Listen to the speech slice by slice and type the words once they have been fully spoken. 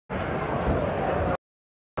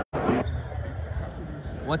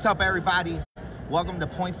What's up, everybody? Welcome to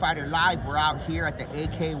Point Fighter Live. We're out here at the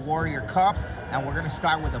AK Warrior Cup, and we're gonna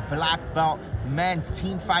start with a black belt men's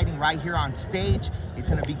team fighting right here on stage.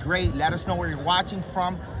 It's gonna be great. Let us know where you're watching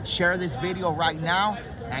from. Share this video right now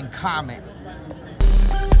and comment.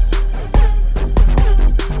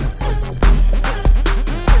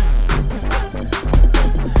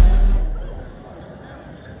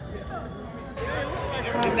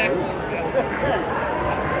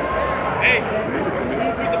 Hey, move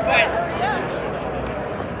through the fight.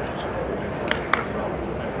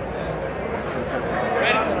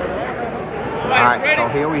 All right, so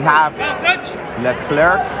here we have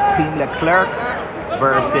Leclerc, Team Leclerc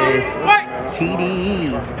versus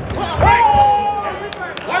TDE.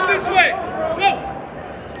 One this way. Go.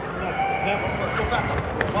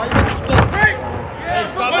 Break.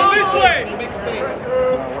 One this way.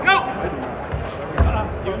 Go.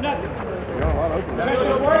 You're nothing.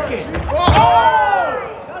 Pressure's working. Oh!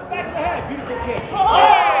 That's back of the head. Beautiful kick.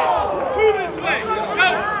 Oh! Two this way. Go.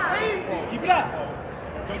 Keep it up.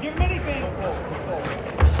 Don't give him anything.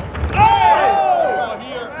 Oh!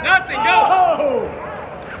 Nothing. Go. Oh!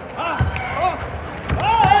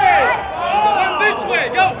 One this way.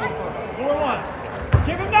 Go. 4-1.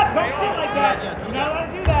 Give him that. Don't sit like that. You're not allowed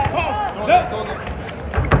to do that.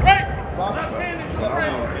 Right.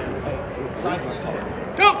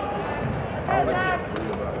 Go.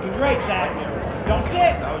 You're great, Zach. Don't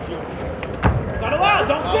sit. Not allowed.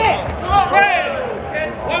 Don't sit.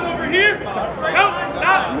 Right. One over here. Go.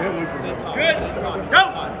 Stop. Good. Go.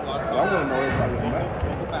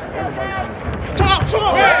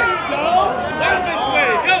 There you go. One this way.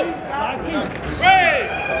 Go. Right.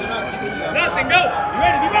 Nothing. Go. You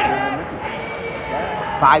ready? Be ready.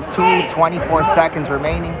 5-2, 24 seconds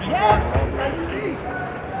remaining.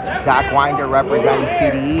 Yes. Zach Winder representing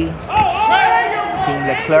TDE. Team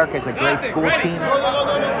Leclerc is a great school team.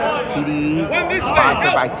 TDE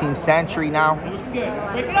sponsored by Team Century now.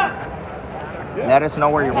 Break it up. Let us know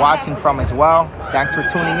where you're watching from as well. Thanks for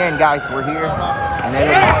tuning in, guys. We're here in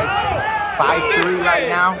Illinois. 5-3 right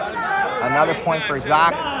now. Another point for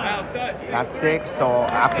Zach. That's 6. So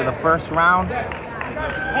after the first round,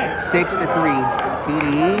 6-3.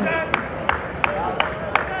 TDE.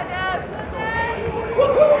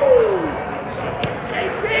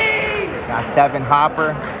 That's Devin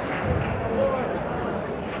Hopper.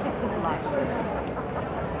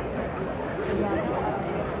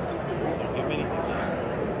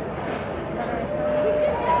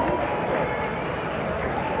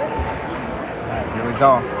 Here we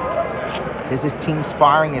go. This is team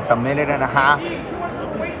sparring. It's a minute and a half.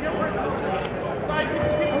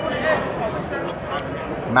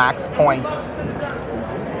 Max points.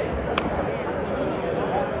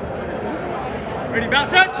 Ready, bout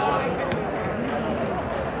touch.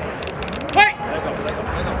 Fight.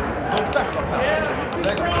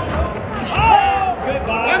 Oh, good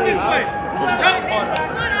body. One this way.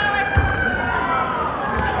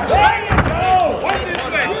 There you go. One this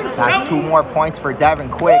way. That's 2 more points for Devin.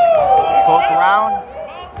 Quick. Hook round.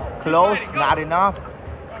 Close. Not enough.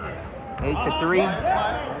 8-3.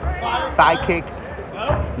 Side kick.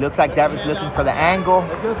 Looks like Devin's looking for the angle.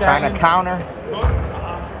 Trying to counter.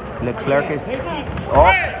 Leclerc is,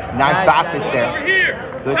 nice back fist there.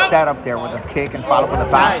 Good setup there with a kick and follow with a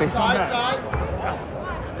back fist.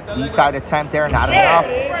 East side attempt there, not enough.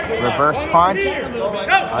 Reverse punch.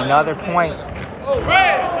 Another point.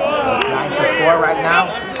 9-4 right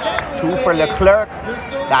now. 2 for Leclerc.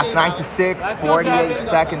 That's 9-6. 48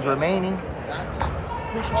 seconds remaining.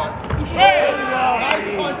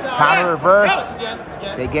 Counter reverse.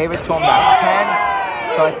 They gave it to him. That's 10.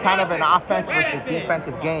 So it's kind of an offense versus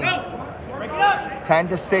defensive game.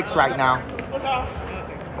 10-6 right now.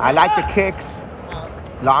 I like the kicks.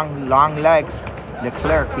 Long legs.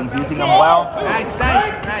 Leclerc, he's using them well. Nice.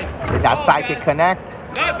 Did that side kick connect?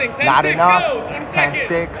 Not enough.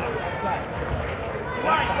 10-6.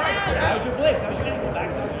 How's your blitz? How's your ankle?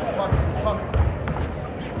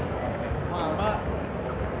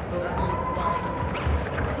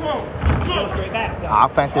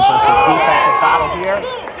 Offensive versus defensive battle here.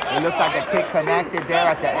 It looks like the kick connected there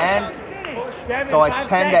at the end. So it's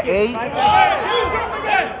 10-8.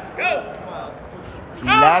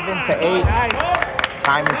 11-8.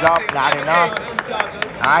 Time is up, not enough.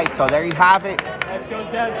 All right, so there you have it.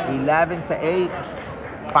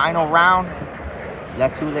 11-8. Final round.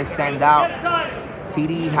 That's who they send out.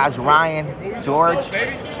 TD has Ryan, George.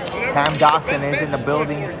 Cam Dawson is in the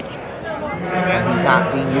building. And he's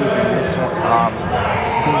not being used in this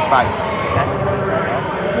team fight.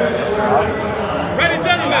 Ready,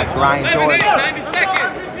 gentlemen. That's Ryan George. 90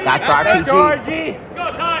 seconds. That's RPG. Go,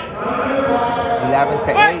 time. 11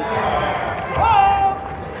 to 8.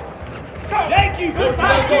 Thank you. Good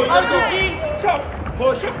side.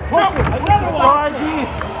 Push it. Another one. RG.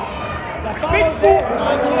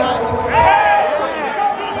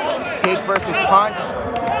 Kick versus punch.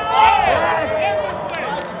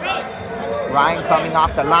 Ryan coming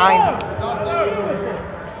off the line.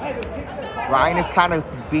 Ryan is kind of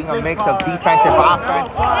being a mix of defensive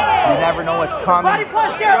offense. You never know what's coming.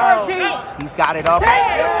 He's got it up.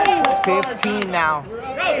 15 now.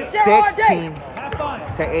 16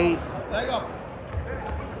 to 8.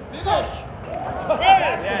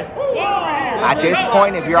 At this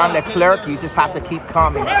point, if you're on the clerk, you just have to keep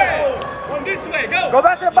coming. This way, go. Go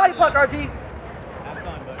back to the body punch, RG.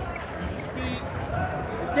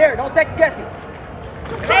 It's there. Don't second guess it.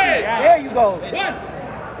 There you go.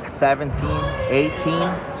 17, 18.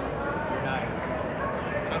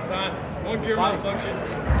 Sometime. One gear malfunction.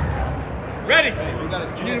 Ready.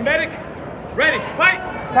 You need a medic? Ready. Fight.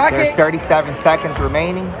 There's 37 seconds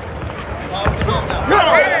remaining.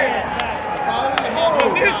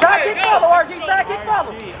 Side kick follow, RG. Side kick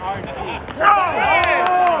follow.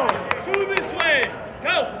 Two this way.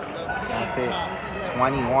 Go. That's it.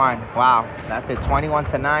 21. Wow. That's it. 21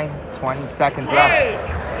 to 9. 20 seconds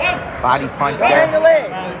left. Body punch Right in the there.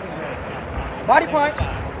 leg. Body punch.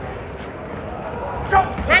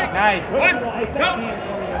 Nice. One. Go.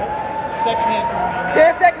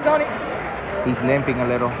 10 seconds on it. He's limping a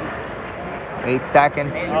little. 8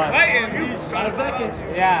 seconds. Fighting. You 5 seconds.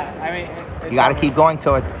 Yeah, I mean. You got to keep going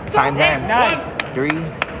till it's time ends. 3,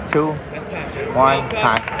 2, 1,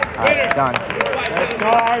 time. All right, done. Let's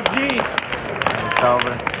go, RG. It's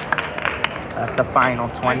over. That's the final,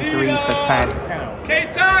 23 to 10.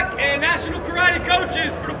 K-Talk and National Karate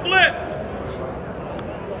coaches for the flip.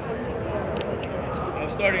 I'm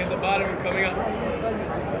starting at the bottom and coming up.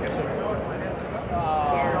 Yes, sir.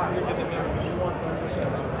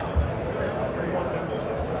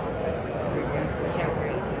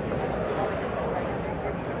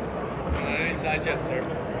 Any side yet, sir.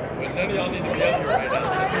 But none of y'all need to be up here right now.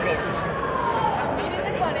 Just the coaches. I'm meeting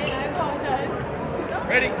the clinic. I apologize.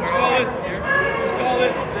 Ready? Who's calling? Who's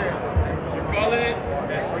calling? You're calling it?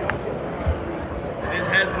 His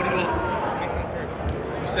heads, what do you want?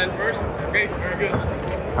 You send first? Okay, very good.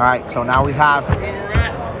 All right, so now we have Where we're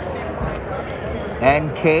at.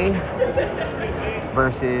 NK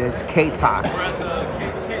versus K-Talk. We're at the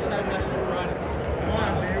K-Talk National Karate.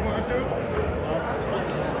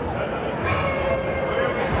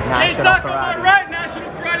 National K-Talk on my Karate. right, National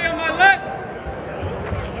Karate on my left.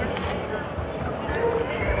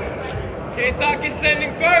 K-Talk is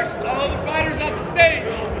sending first. All the fighters off the stage.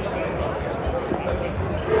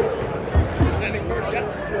 You're sending first, yeah?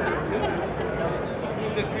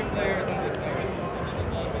 Move the 3 players on this side.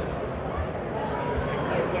 4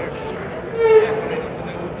 players. Yeah, they need to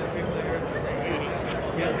move the 3 players on the same way.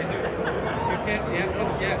 Yes, they do. You can, yes,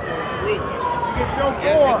 yeah, it's a rule. You can show 4.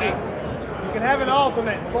 Yes, they do. You can have an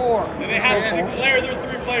alternate 4. Do they have to declare their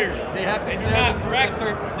 3 players? They have to. They do not, correct?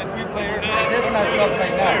 The 3 players. This is not just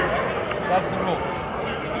like that. Players. That's the rule.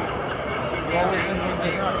 You always win with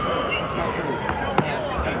this. It's not true.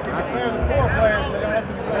 I clear the 4 players, they don't have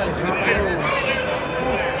to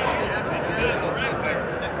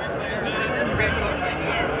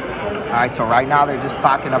All right, so right now they're just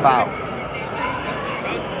talking about,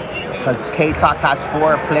 because K-Talk has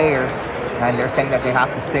 4 players, and they're saying that they have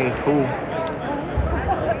to say who.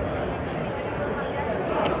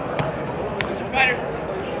 Fighter.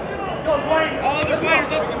 All the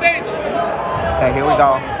fighters off the stage. Okay, here we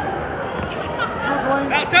go.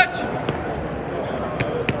 Now touch.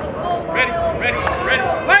 Ready, ready, ready.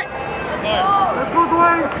 Fight. Let's go,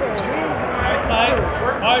 Dwayne. Hard side.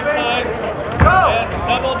 Hard side. Yes,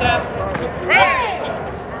 double depth. Ready.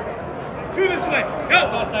 2 this way. Go.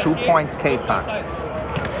 2 points, K-Talk. Right.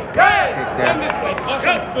 Kick there. This way.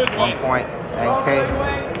 Go. 1 point, NK.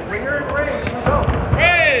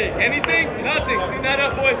 Hey, anything? Nothing. Clean that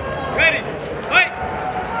up, boys. Ready. Fight.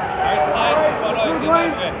 Hard side.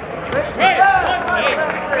 Ready.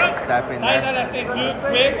 Step in Side there. that I say good,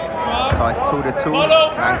 quick, strong. So it's 2 to 2. Follow.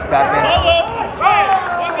 Nice step in. Follow.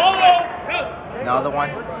 Follow. Go. Another one.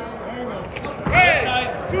 Hey.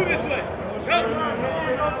 2 this way. Go.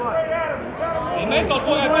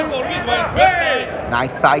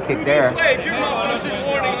 Nice side kick there. This way. Give malfunction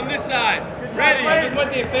warning on this side. Ready.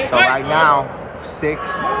 So right now, 6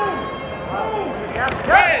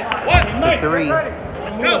 Ready. 1, to 3.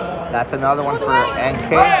 go. That's another one for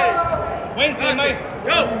NK. Wednesday, Mike.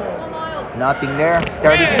 Go. Nothing there.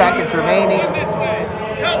 30 seconds remaining. This way.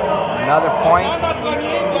 Go. Another point.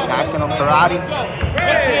 National Karate.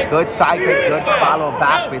 Good side kick, good follow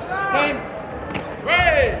back fist.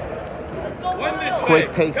 Ray. One this way.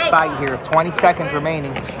 Quick pace Go. fight here. 20 seconds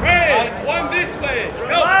remaining. Ray. One this way.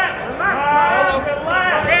 Go.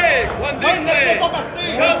 Ray. One this way. Go.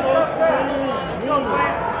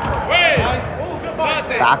 Ray.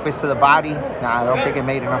 Nothing. Back fist to the body. Nah, I don't think it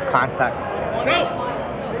made enough contact. Go.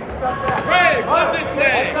 Ray. One this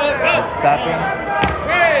way. Go. Good stepping.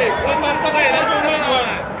 Ray. One this way. That's the one.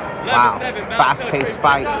 Wow. Fast-paced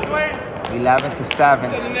fight. 11 to 7.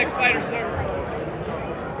 So the next fighter, sir.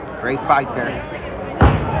 Great fight there.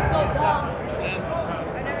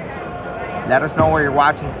 Let us know where you're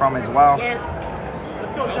watching from as well. Sir.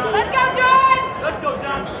 Let's go, John! Let's go,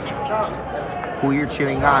 John. Who you're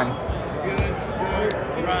cheering on. Good.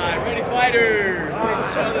 Right. Ready fighters. Face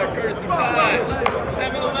each other. Courtesy touch.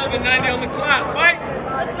 7-11, 90 on the clock. Fight.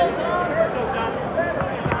 Let's go, John. Let's go, John.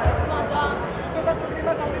 Come on, John.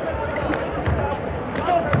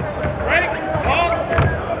 Break. Pause.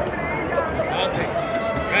 Nothing.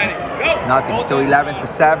 Ready. Go. Nothing. Still 11 to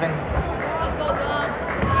 7. Let's go, John.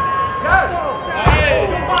 Hey,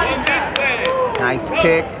 in this way. Nice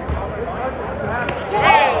kick.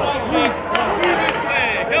 Hey, this way.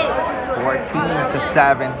 Go. 14 to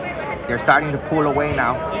 7. They're starting to pull away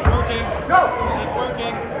now. Keep working. Keep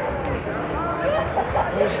working.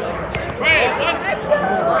 Ray, one.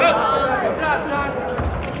 Go. Good job, John.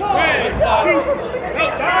 Ray, two. Go.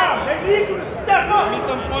 Down. They need you to step up. Give me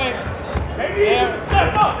some points. They need you to step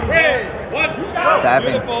up. Ray, one.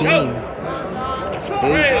 17.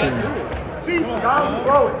 18. Two. John,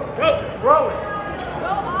 roll it. Go. Roll it. Go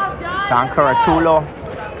off, John. Don Caratulo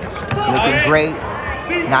looking great.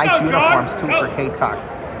 Two. Nice Go, uniforms John. too Go. for K-Talk.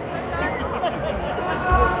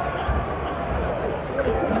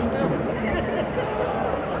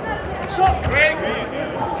 Break.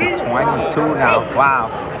 Two. 22 now. Wow.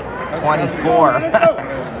 24.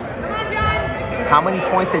 How many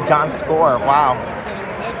points did John score? Wow.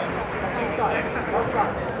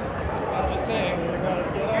 I'm just saying.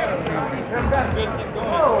 Good, keep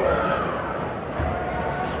going.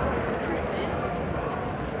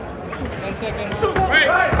 10 seconds. Break.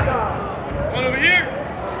 One over here.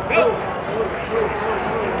 Go.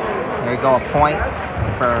 There you go. A point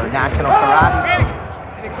for National Karate. Break.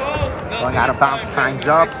 Any calls? Nothing. Going out of bounds. Time's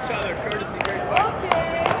up. Face each other. Courtesy, great fight.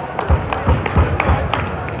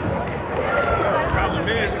 Problem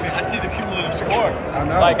is, I see the cumulative score. I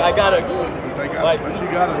know. Like, I gotta. But you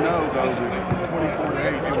gotta know though that 24 to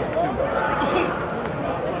 8 it was a 10.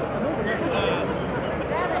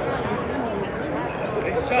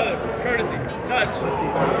 Face each other. Courtesy. Touch.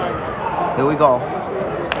 Here we go.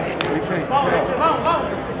 We can't tell.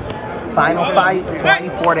 Final fight.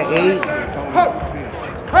 24 to 8.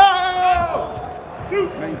 Two.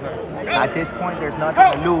 At this point, there's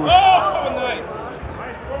nothing to lose. Oh, nice.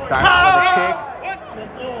 Starting with a kick.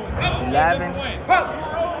 11.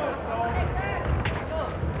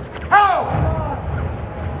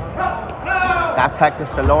 That's Hector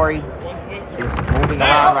Salori. He's moving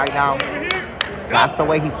around right now. That's the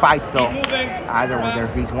way he fights, though. Either whether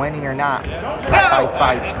he's winning or not. That's how he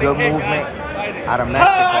fights. Good movement out of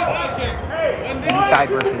Mexico. B-side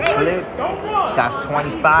versus Blitz. That's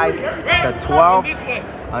 25 to 12.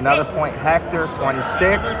 Another point, Hector,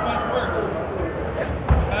 26.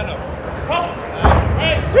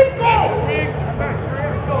 Keep going!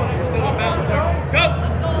 You're still on balance, sir. Go!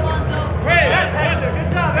 Let's go, Alonzo. Great! Good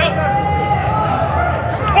job,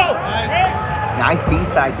 Nice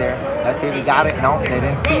D-side there. Let's see if he got it. No, they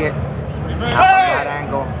didn't see it. Not from that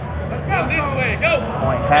angle. Go this way, go!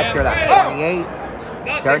 Point Hector, that's 28.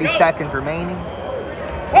 30 seconds remaining.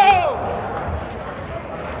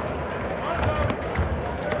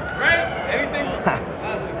 Right? Anything?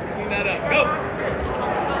 Clean that up. Go!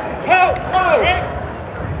 Right?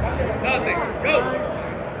 Nothing. Go!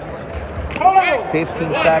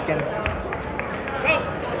 15 seconds. Go!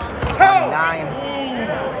 29.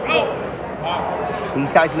 Go!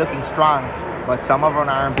 D-side's looking strong, but some of them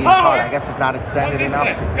aren't being caught. I guess it's not extended This enough.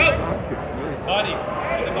 way. Go! Body.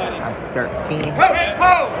 Body. That's 13.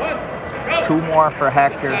 Go! 2 more for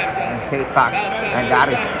Hector and K-Talk. And that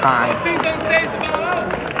is time. Teams on stage to bow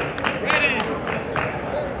out. Ready.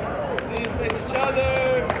 Teams face each other.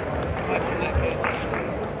 Smash the neck hit.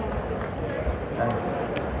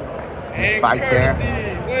 And Fight there.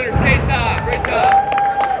 courtesy. Winners, K-Talk. Great job.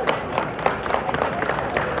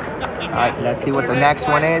 All right, let's see what the next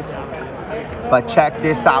one is. But check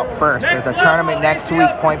this out first. There's a tournament next week,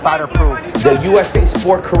 Point Fighter Proof. The USA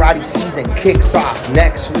Sport Karate season kicks off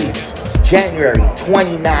next week, January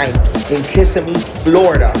 29th in Kissimmee,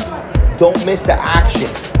 Florida. Don't miss the action.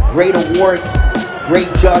 Great awards,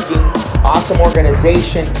 great judging, Awesome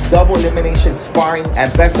organization, double elimination sparring,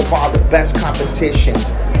 and best of all, the best competition.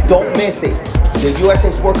 Don't miss it. The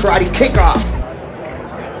USA Sport Karate Kickoff.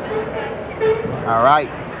 All right.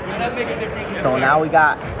 So now we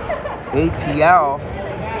got ATL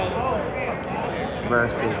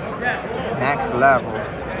versus Next Level.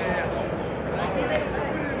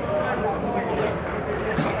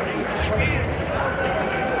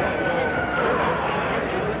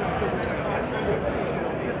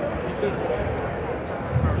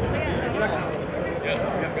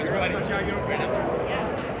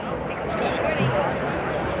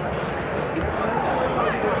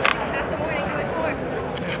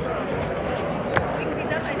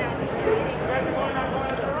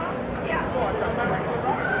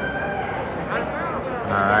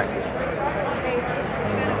 Alright.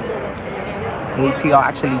 ATL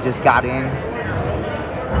actually just got in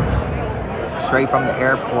straight from the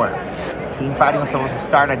airport. Team fighting was supposed to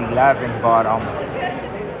start at 11, but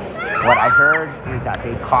what I heard is that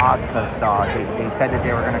they called because they said that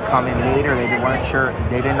they were going to come in later. They weren't sure.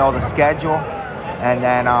 They didn't know the schedule. And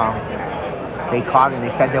then they called and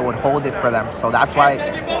they said they would hold it for them. So that's why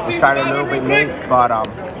we started a little bit late. But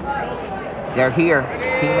they're here.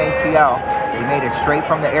 Team ATL. They made it straight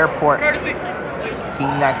from the airport.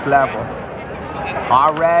 Team Next Level.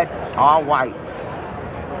 All red, all white.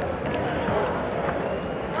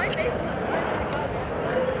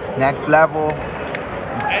 Next Level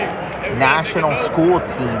national school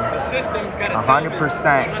team.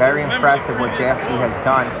 100%. Very impressive what JFC has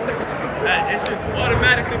done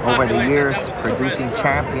over the years, producing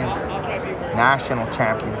champions, national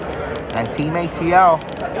champions. And Team ATL,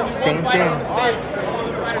 same thing.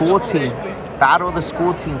 School team. Battle of the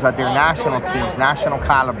school teams, but they're national teams, national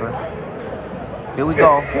caliber. Here we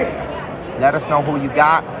go. Let us know who you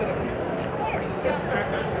got.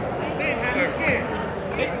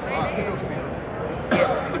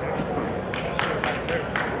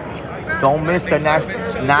 Don't miss the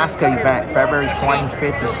NASKA event, February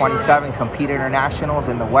 25th and 27th. Compete internationals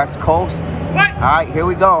in the West Coast. All right, here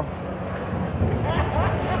we go.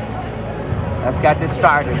 Let's get this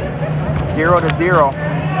started. 0-0.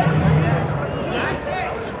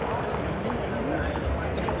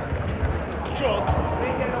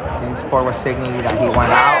 James Ford was signaling that he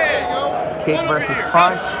went out. Kick versus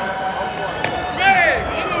punch.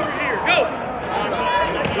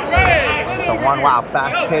 So one wow,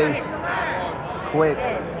 fast pace, quick.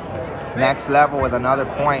 Next Level with another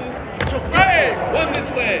point.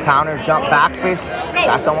 Counter jump back fist.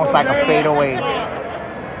 That's almost like a fadeaway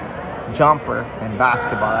jumper in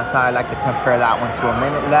basketball. That's how I like to compare that one to. A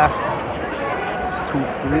minute left. It's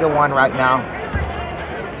 3-1 right now.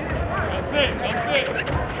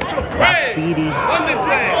 That's Speedy.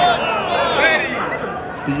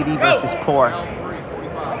 Speedy versus Poor.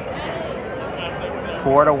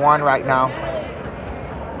 4-1 right now.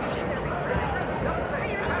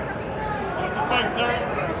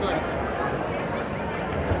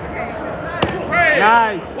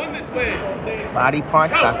 Nice. Body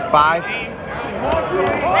punch, that's 5.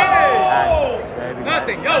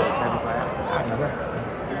 Nothing, go.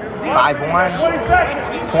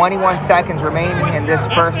 5-1. 21 seconds remaining in this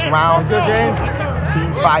first round.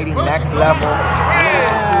 Team fighting Next Level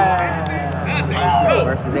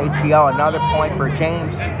versus ATL. Another point for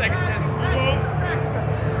James. 10 seconds.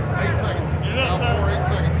 8 seconds. Now 4, 8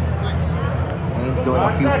 seconds. 6. James doing a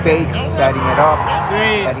few fakes, setting it up,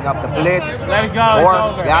 setting up the blitz. Let it go. Or,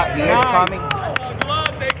 yeah, he is coming.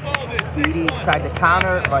 Glove, they called it. Speedy tried to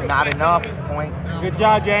counter, but not enough. Point. Good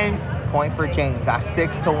job, James. Point for James. That's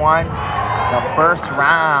 6-1. The first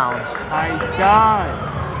round.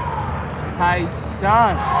 Tyson.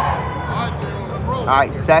 All right, Jalen, let's roll. All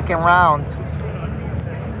right, second round.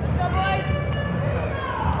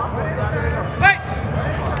 Hey!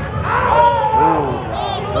 Ooh,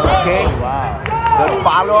 good kicks. Good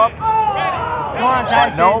follow-up. Come on,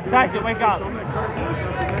 Tyson. Nope. Tyson, wake up.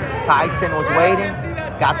 Tyson was waiting.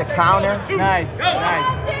 Got the counter. Nice. Sorry.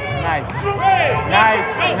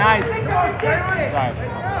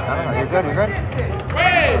 No, you're good, you're good.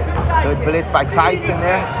 Good blitz by Tyson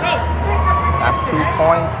there. That's 2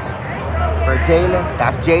 points for Jalen.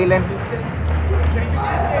 That's Jalen.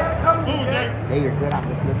 Hey, you're good. I'm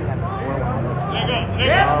just looking at the score.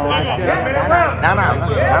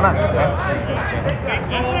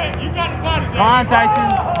 Come on, Tyson.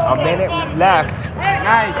 A minute left.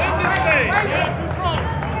 Nice.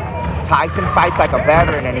 Tyson fights like a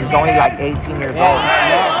veteran, and he's only like 18 years old.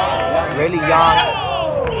 Really young,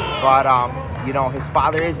 but you know, his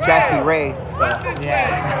father is Jesse Ray, so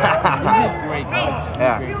Yeah. He's a great coach.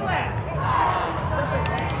 yeah.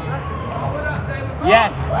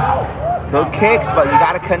 Yes. Good kicks, but you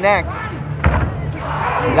gotta connect.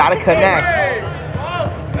 You gotta connect.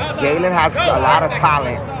 Jalen has a lot of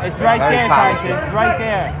talent. It's right Very there, talented. Tyson. It's right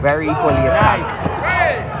there. Very equally as Nice. talented.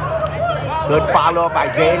 Good follow-up by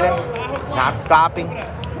Jalen. Not stopping.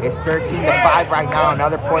 It's 13-5 right now.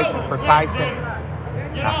 Another poison for Tyson.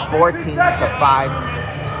 That's 14-5.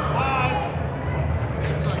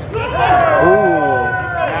 Ooh.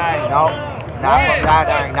 Nice. No,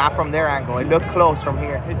 not from their angle. It looked close from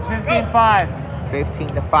here. It's 15-5.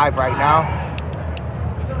 15-5 right now.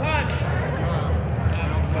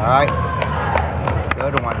 All right.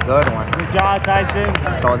 Good one, good one. Good job, Tyson.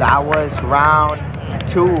 So that was round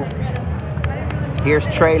 2. Here's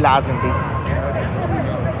Trey Lazenby.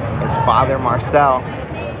 His father, Marcel.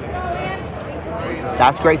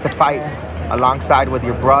 That's great to fight alongside with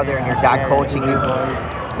your brother and your dad coaching you.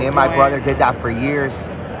 Me and my brother did that for years.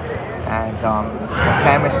 And the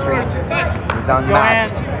chemistry is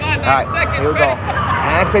unmatched. All right, here we go.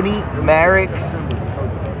 Anthony Merricks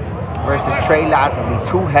versus Trey Lazenby,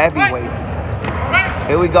 2 heavyweights.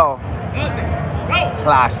 Here we go.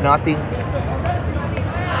 Clash, nothing.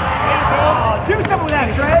 Do something with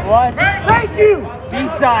that, Trey. What? Thank you.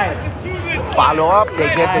 B-side. Follow up, they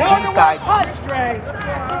get the Punch, G-side. Trey.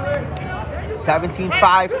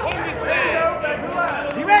 17-5.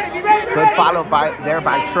 Be ready, be ready. Good follow by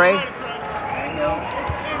Trey.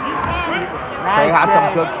 Trey has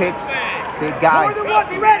some good kicks. Big More guy. than one,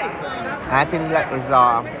 be ready. Anthony is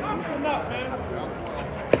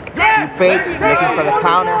he fakes, looking for the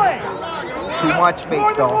counter. Too much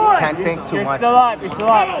fakes though. Can't think too You're much. still up. You're still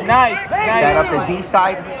up. Nice. Set up Nice. the D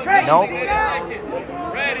side. Nope.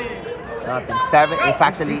 Nothing. 7. It's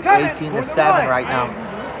actually 18-7 right now.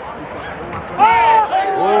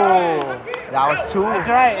 Ooh, that was 2. It's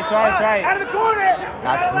right. It's right. It's right. Out of the corner.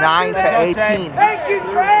 That's 9-18. Thank you,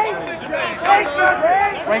 Trey. Thank you, Trey.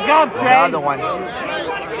 Wake up, Trey. Another one.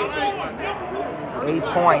 8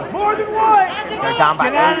 points. More than one. They're down by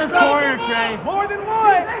Get out of 8. the corner, Trey. More than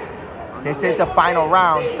one. This is the final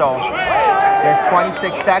round, so there's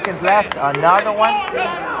 26 seconds left. Another one.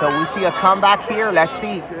 So we see a comeback here. Let's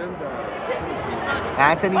see.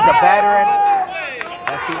 Anthony's a veteran.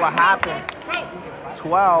 Let's see what happens.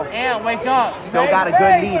 12. And wake up. Still got a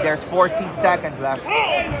good lead. There's 14 seconds left.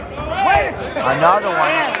 Another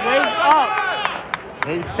one. And wake up.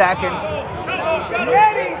 8 seconds.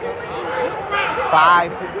 Ready.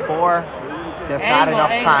 5, 4. Just not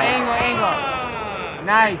enough time. Angle.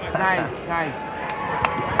 Nice. Nice.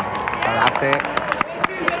 So that's it.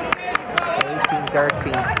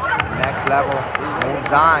 18-13. Next level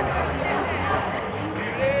moves on.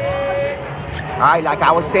 All right, like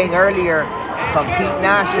I was saying earlier, Compete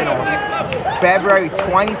Nationals, February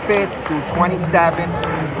 25th through 27th,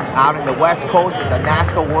 out in the West Coast. It's a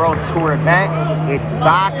NASKA World Tour event. It's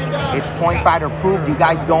back. It's point fighter approved. You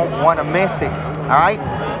guys don't want to miss it. All right?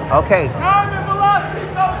 Okay.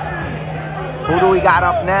 Who do we got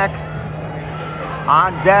up next?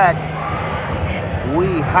 On deck,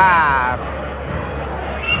 we have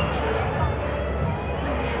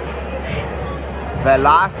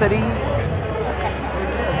Velocity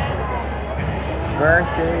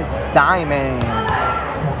versus Diamond.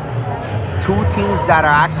 2 teams that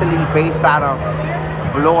are actually based out of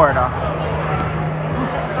Florida.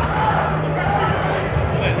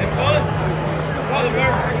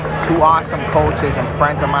 Two awesome coaches and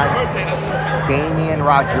friends of mine. Damian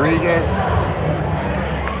Rodriguez,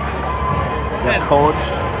 the coach,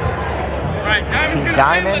 Team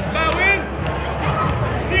Diamond.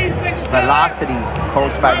 Velocity,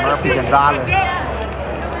 coached by Murphy Gonzalez.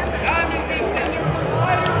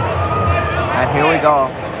 And here we go.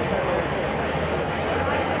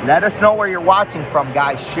 Let us know where you're watching from,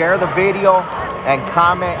 guys. Share the video and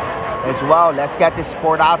comment as well. Let's get this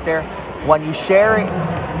sport out there. When you share it,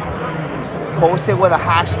 post it with a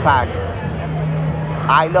hashtag.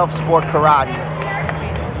 I love sport karate.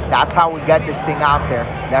 That's how we get this thing out there.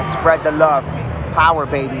 Let's spread the love. Power,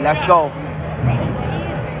 baby. Let's go.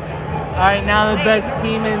 All right, now the best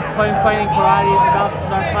team in point fighting karate is about to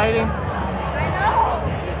start fighting.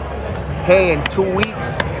 Hey, in 2 weeks,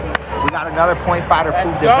 we got another point fighter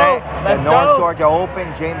approved event. The North Georgia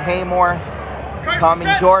Open. James Haymore coming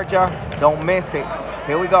Georgia. Don't miss it.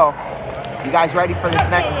 Here we go. You guys ready for this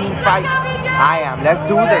next team fight? I am. Let's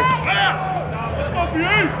do this.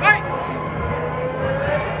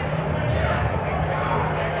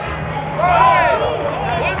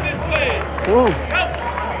 Ooh.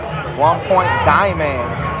 1 point Diamond.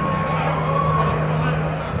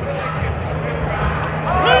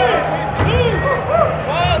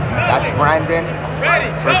 That's Brandon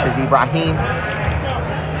versus Ibrahim.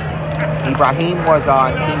 Ibrahim was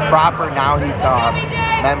on Team Proper. Now he's a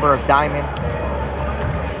member of Diamond.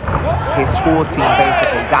 His school team,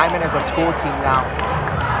 basically. Diamond is a school team now.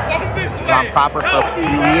 He's on Proper for a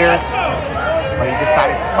few years, but he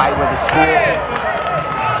decided to fight with his school.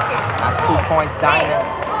 That's 2 points, Diamond.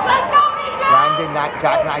 Brandon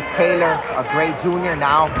Jackknife Taylor, a great junior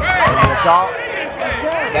now in the adults,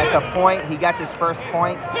 gets a point. He gets his first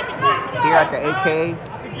point here at the AKA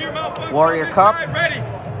Warrior Cup.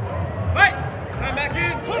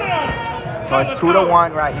 So it's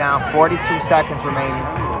 2-1 right now. 42 seconds remaining.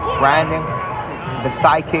 Brandon, the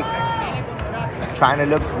sidekick, trying to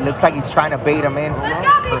looks like he's trying to bait him in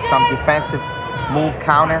for some defensive move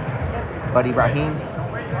counter. But Ibrahim,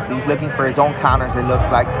 he's looking for his own counters, it looks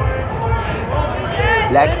like.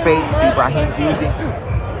 Leg fakes, Ibrahim's using.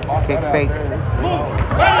 Kick fake.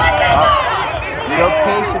 Good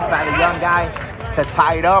patience by the young guy to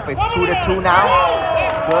tie it up. It's 2-2 now.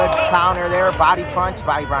 Good counter there. Body punch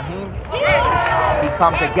by Ibrahim. He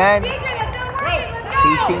comes again.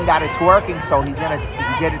 He's seen that it's working, so he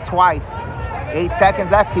did it twice. 8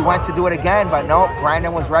 seconds left. He went to do it again, but no,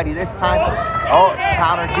 Brandon was ready this time. Oh,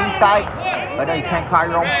 counter D side. But no, you can't call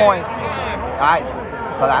your own points. All right,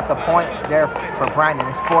 so that's a point there for Brandon.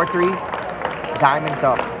 It's 4-3. Diamond's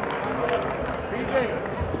up.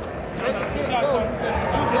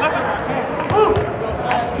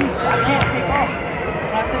 I can't take off.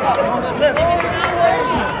 When I take off, I won't slip.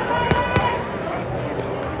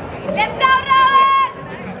 Let's go, Rowan!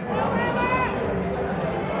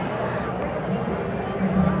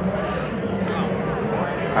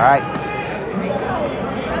 All right.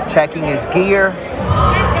 Checking his gear.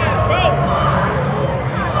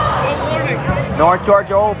 North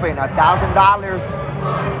Georgia Open,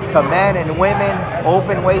 $1,000 to men and women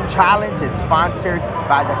open weight challenge. It's sponsored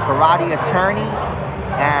by the Karate Attorney,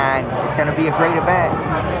 and it's going to be a great event.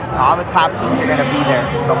 All the top teams are going to be there,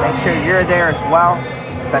 so make sure you're there as well.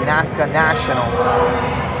 It's a NASKA National.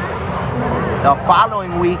 The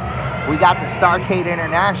following week, we got the Starcade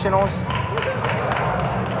Internationals.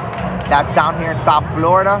 That's down here in South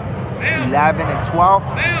Florida, 11 and 12.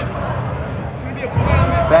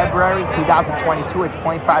 February 2022, it's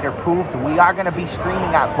point fighter approved. We are going to be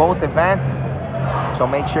streaming at both events, so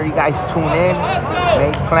make sure you guys tune in.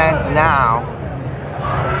 Make plans now.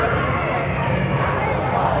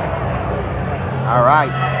 All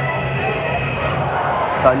right.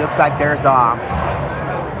 So it looks like there's a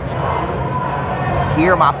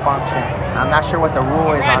gear malfunction. I'm not sure what the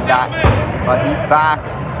rule is on that, but he's back.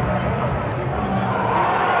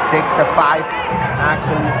 6-5,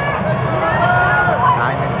 actually.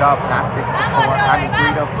 Diamond's up, not 6-4. I mean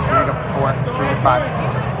 3-4,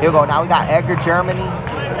 3-5. Here we go. Now we got Edgar Germany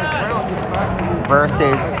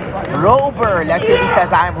versus Rover. Let's see if he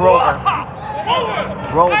says I'm Rover.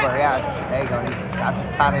 Rover, yes. There you go. That's his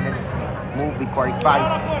patented move before he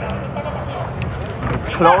fights. It's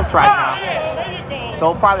close right now.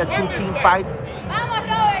 So far, the two team fights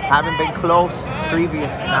haven't been close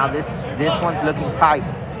previous. Now this one's looking tight.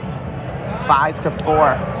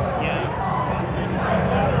 5-4.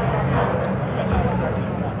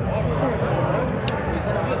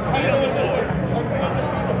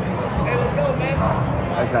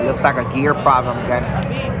 That looks like a gear problem again.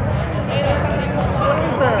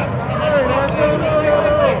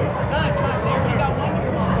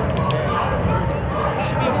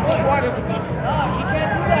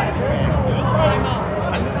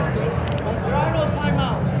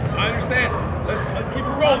 I understand. Let's keep it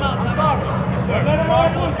rolling. I'm sorry. Yes, sir.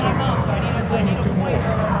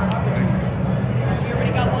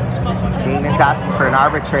 Damon's asking for an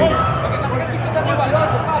arbitrator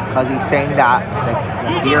because he's saying that the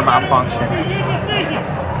gear malfunction.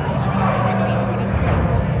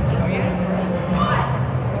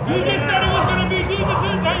 You just said it was going to be good.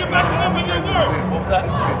 Now you're backing up in your word. What's that?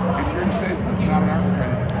 It's your decision. It's not an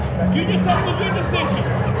arbitrator. You just said it was your decision.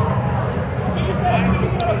 So you said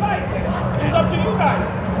you want to fight. It's up to you guys.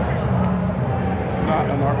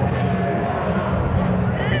 Not an arbitrator.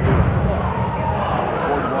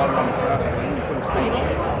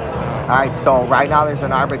 All right, so right now there's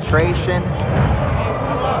an arbitration.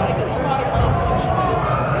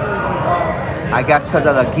 I guess because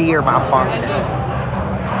of the gear malfunction.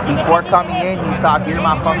 Before coming in, he saw gear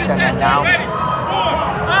malfunction, and now. 4,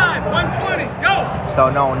 5, 120, go. So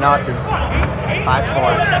no, nothing.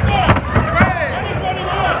 5-4.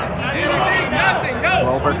 Nothing, go.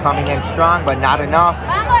 Rover coming in strong, but not enough.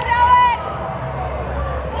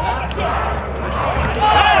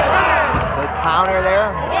 Good counter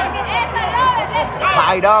there.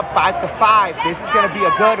 Tied up, 5-5. This is going to be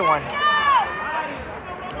a good one.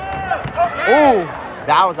 Ooh,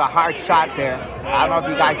 That was a hard shot there. I don't know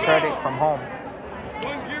if you guys heard it from home.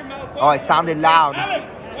 Oh, it sounded loud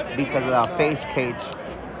because of the face cage.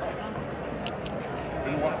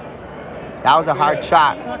 That was a hard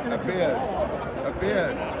shot. A bid.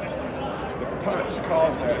 The punch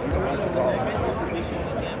caused that. You don't have to call.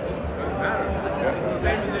 It's the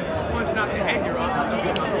same as if punching out the head you're off.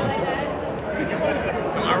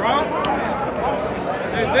 Am I wrong?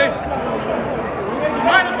 Same thing. All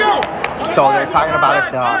right, let's go. So they're talking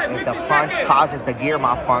about if the punch causes the gear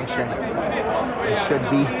malfunction, it should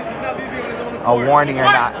be a warning or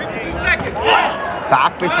not.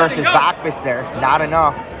 Back fist versus back fist there. Not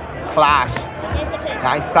enough. Clash.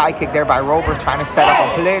 Nice side kick there by Rober trying to set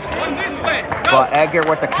up a blitz. But Edgar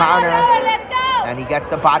with the counter. And he gets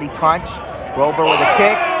the body punch. Rober with a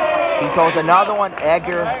kick. He throws another one.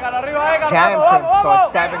 Edgar jams him. So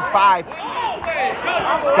it's 7-5.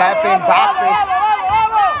 Step in back fist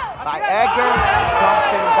by Edgar. Comes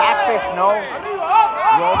spinning back fist. No.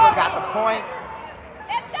 Rober got the point.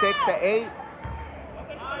 6-8.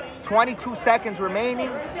 22 seconds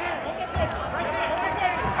remaining.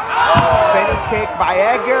 Spinning kick by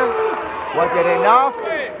Edgar. Was it enough?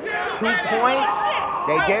 2 points.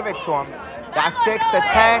 They gave it to him. That's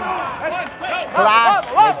 6-10. Clash.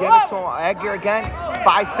 They give it to him. Edgar again.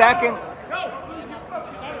 5 seconds.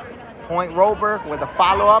 Point Rober with a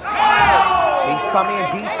follow-up. He's coming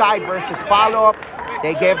in D-side versus follow-up.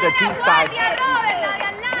 They gave the D-side.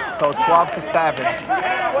 So 12-7.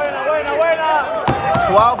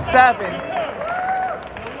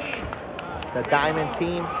 12-7. The Diamond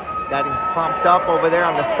team getting pumped up over there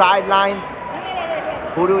on the sidelines.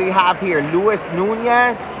 Who do we have here? Luis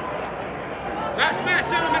Nunez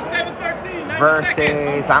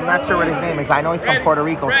versus, I'm not sure what his name is. I know he's from Puerto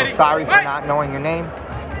Rico, so sorry for not knowing your name.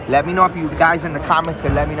 Let me know if you guys in the comments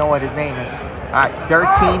can let me know what his name is. All right,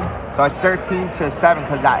 13. So it's 13-7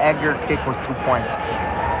 because that Edgar kick was 2 points.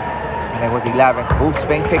 And it was 11. Ooh,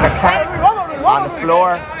 spin kick attempt on the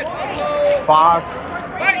floor. Pause.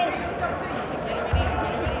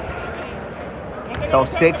 So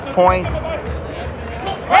 6 points.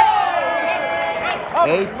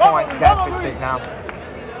 8-point deficit now.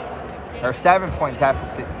 Or 7-point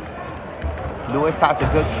deficit. Lewis has a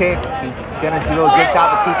good kicks. He's going to do a good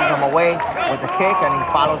job of keeping him away with the kick, and he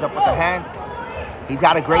follows up with the hands. He's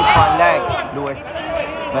got a great front leg, Lewis.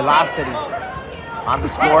 Velocity. On the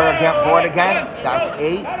score board again. That's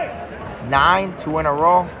 8, 9, 2 in a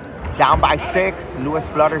row. Down by 6. Lewis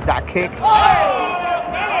flutters that kick.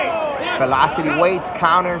 Velocity waits,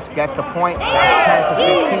 counters, gets a point. That's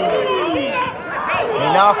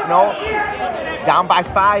 10-15. Enough, no. Down by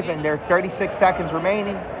 5, and there are 36 seconds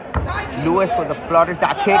remaining. Lewis with the flutters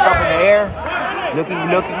that kick up in the air. Looking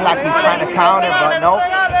like he's trying to counter, but nope.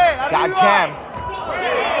 Got jammed.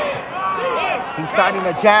 He's starting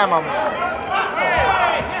to jam him.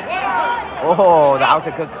 Oh, that was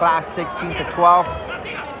a good clash, 16-12.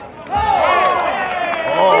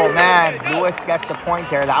 Oh man, Lewis gets the point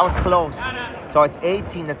there. That was close. So it's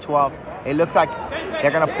 18-12. It looks like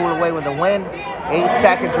they're gonna pull away with a win. 8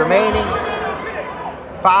 seconds remaining.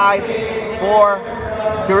 5, 4,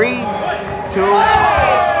 3, 2,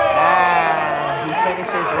 and he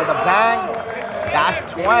finishes with a bang. That's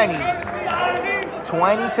 20.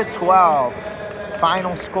 20-12.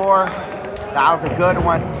 Final score. That was a good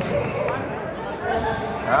one.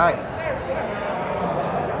 All right.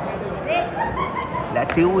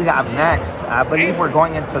 Let's see what we have next. I believe we're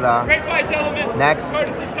going into the next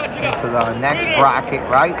bracket,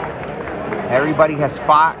 right? Everybody has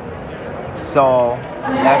fought. So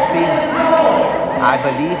let's see. I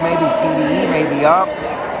believe maybe TDE may be up.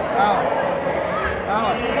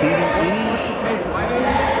 TDE.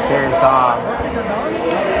 There's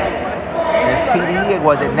TDE.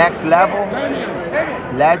 Was it Next Level?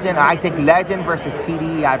 Legend. I think Legend versus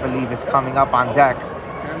TDE, I believe, is coming up on deck.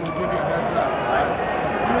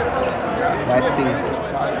 Let's see.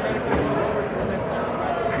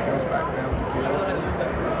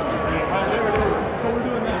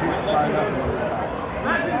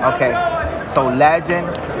 Okay, so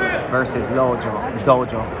Legend versus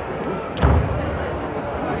Dojo.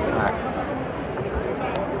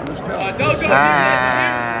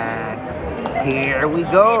 And here we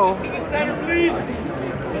go.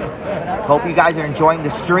 Hope you guys are enjoying the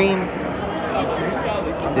stream.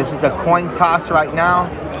 This is the coin toss right now.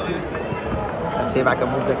 Let's see if I can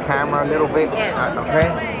move the camera a little bit. Okay.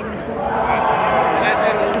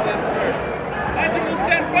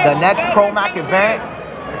 The next ProMac event,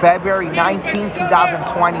 February 19,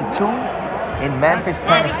 2022 in Memphis,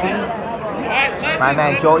 Tennessee. My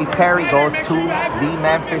man Joey Perry, go to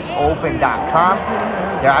thememphisopen.com.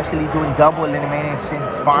 They're actually doing double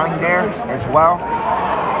elimination sparring there as well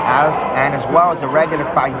as the regular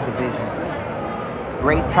fighting division.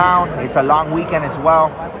 Great town. It's a long weekend as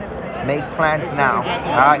well. Make plans now.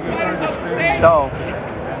 All right. So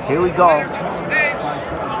here we go.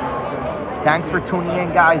 Thanks for tuning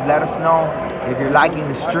in, guys. Let us know if you're liking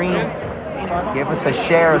the stream. Give us a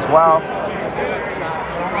share as well.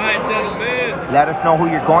 All right, gentlemen. Let us know who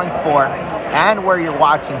you're going for and where you're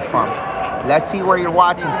watching from. Let's see where you're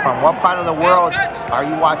watching from. What part of the world are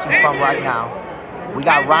you watching from right now? We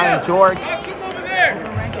got Ryan George,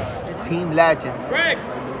 Team Legend. Greg,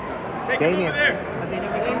 take him Damien. over there.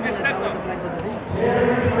 Don't get stepped on.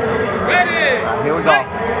 Ready? Here we go.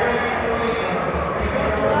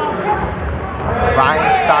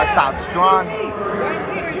 Ryan starts out strong.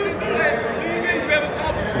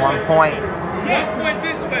 It's 1 point. 1 point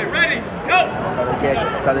this way. Ready? Go.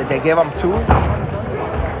 So they give him 2.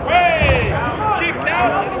 Hey, he's kicked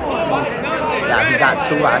out. Yeah, he got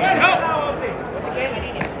 2 actually.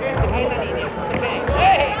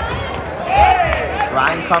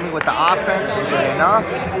 Ryan coming with the offense. Is it enough?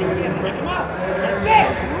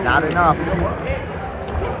 Not enough.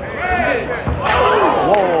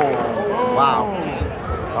 Whoa. Wow.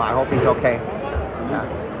 Oh, I hope he's okay. Yeah.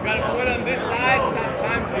 Gotta put on this side. Stop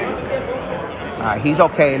time, please. All right, he's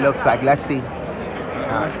okay, it looks like. Let's see.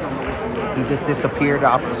 He just disappeared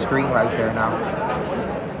off the screen right there now.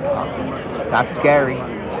 That's scary.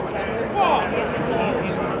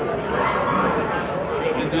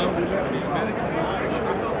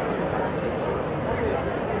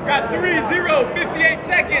 Got 3-0, 58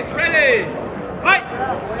 seconds. Ready? Fight!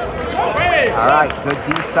 Ready? All right, good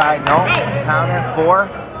D side. No, counter 4.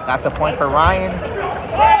 That's a point for Ryan.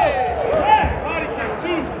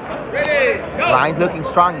 Ready? Go! Ryan's looking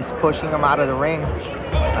strong. He's pushing him out of the ring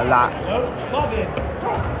a lot.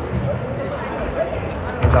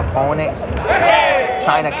 His opponent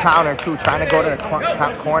trying to counter too, trying to go to the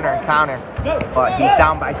corner and counter, but he's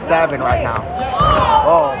down by 7 right now.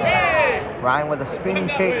 Oh, Ryan with a spinning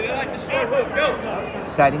kick,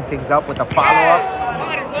 setting things up with a follow-up.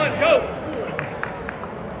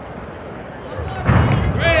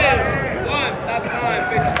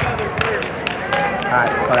 All right,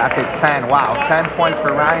 so that's a 10. Wow, 10 point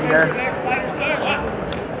for Ryan there.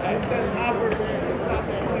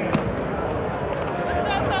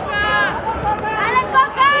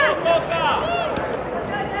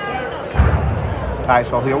 All right,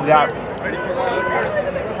 so here we got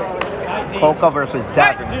Coca versus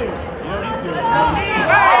Devin.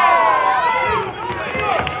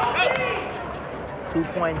 2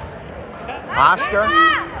 points. Oscar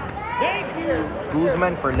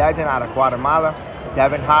Guzman for Legend out of Guatemala.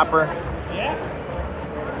 Devin Hopper.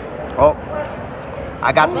 Oh,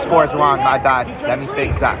 I got the scores wrong. My bad. Let me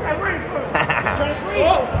fix that.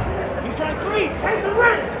 He's trying to creep. Take the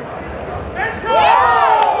ring.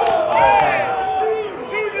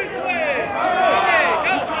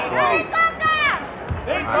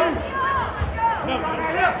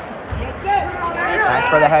 Thanks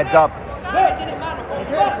for the heads up. The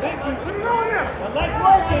leg's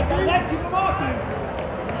working. The leg's keep him off you.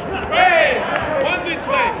 Hey, one this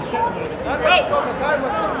way. Go.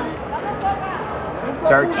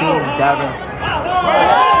 13, Devin.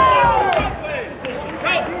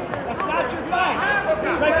 That's not your fight.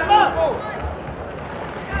 Break him up.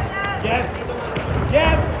 Yes.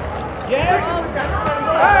 Yes. Yes.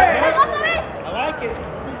 Hey. I like it.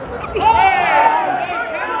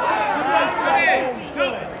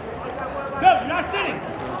 Good. No, you're not sitting.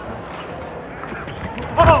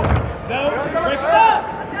 Oh, no. Break it up.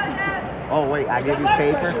 Oh, wait, I give you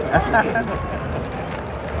paper?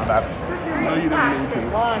 My bad. No, you didn't need to.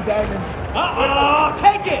 Come on, Devin. Uh-oh,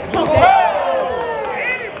 take it.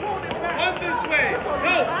 One this way.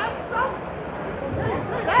 Go.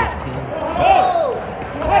 15. Go.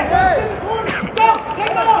 Hey, go in the corner. Go.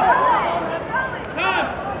 Take it off. Time.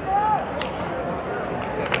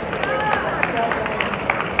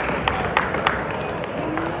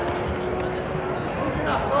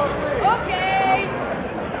 Okay.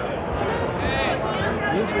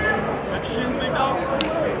 Got your shins, big dog.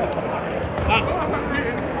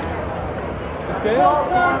 That's good.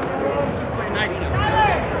 Nice.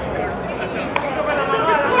 Courtesy touchdown.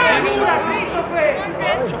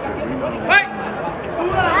 Fight.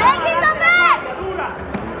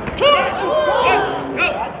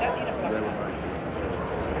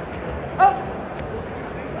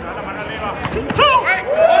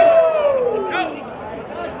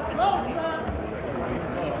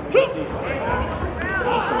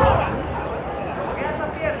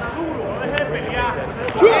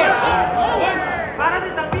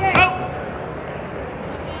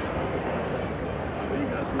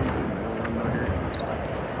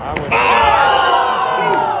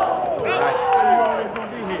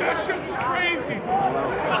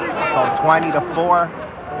 20-4.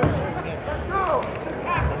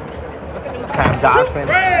 Cam Dawson.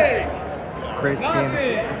 Christian.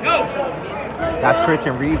 That's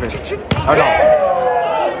Christian Rivas. Oh no.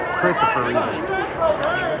 Christopher Rivas.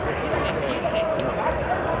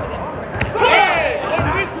 Hey, on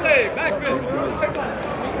this way, back fist.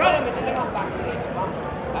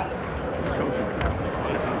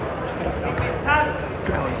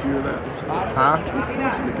 Challenge you to that. Huh? He's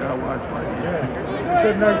coaching the guy while he's fighting. Yeah.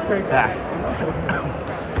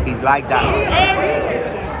 He's like that.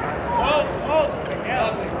 Close.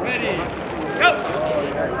 Ready. Go.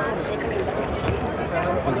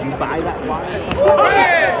 Will you buy that one?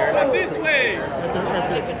 Hey, on this way.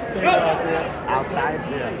 Go. Outside?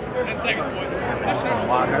 10 seconds, boys. Some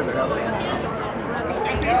water.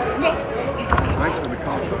 Thanks for the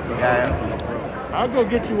call. Yeah. I'll go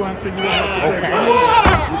get you one so you don't have to Okay.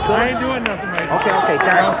 I ain't doing nothing right now. Okay, I'll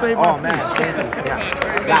thanks. save my Oh man, thank you.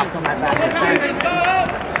 Yeah, I'll come right back. Thanks.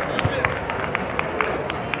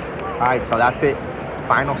 All right, so that's it.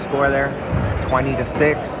 Final score there,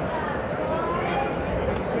 20-6.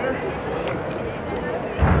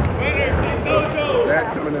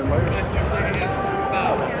 That coming in later.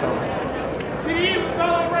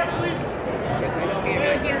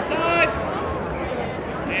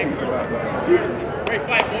 He's about that. Great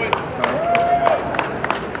fight, boys.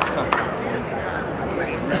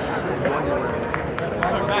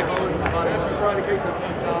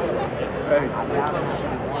 Hey,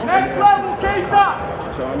 Next level, K-Top.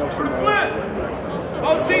 so I know somebody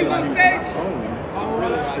Both teams on stage.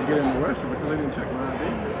 to get in the restaurant because they didn't check my ID.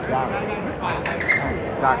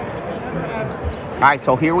 Exactly. All right,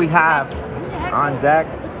 so here we have on deck,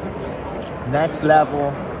 Next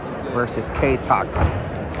Level versus K-Talk.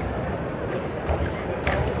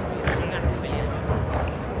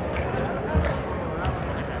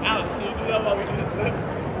 Alex, can you do that while we do the flip?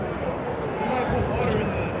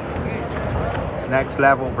 Next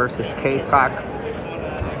Level versus K-Talk.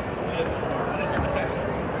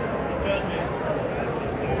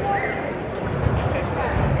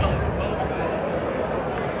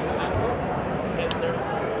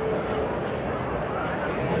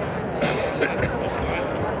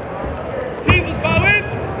 Teams is bowing.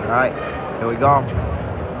 All right, here we go.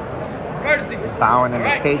 Courtesy. Bowing in All the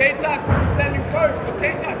right, cage. K-Talk sending first.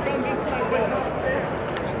 K-Talk from this side. Wait.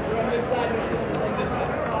 From this side. From this side.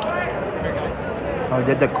 Oh, we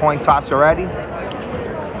did the coin toss already.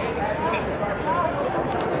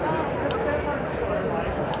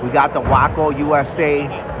 We got the WACO USA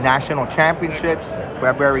National Championships,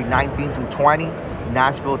 February 19 through 20,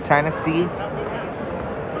 Nashville, Tennessee.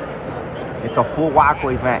 It's a full WACO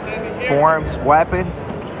event. Forms, weapons,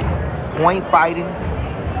 point fighting,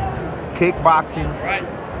 kickboxing,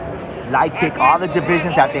 light kick, all the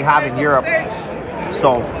divisions that they have in Europe.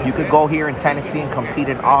 So you could go here in Tennessee and compete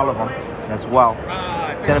in all of them as well.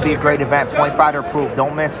 It's going to be a great event. Point fighter approved.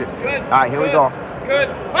 Don't miss it. All right, here we go. Good.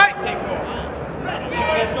 Fight.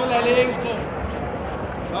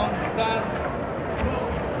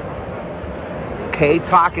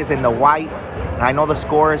 K-Talk is in the white. I know the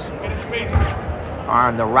scores are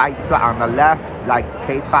on the right side, on the left, like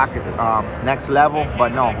K-Talk Next Level, but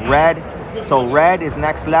no, red. So red is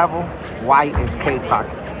Next Level, white is K-Talk.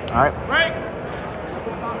 All right?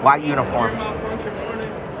 White uniform.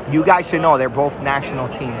 You guys should know they're both national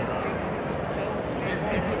teams.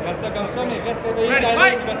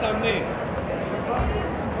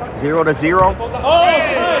 0-0.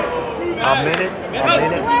 A minute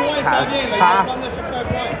has passed.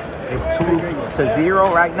 It's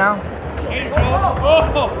 2-0 right now.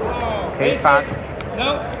 K-Talk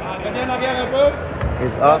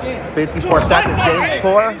is up 54 seconds. James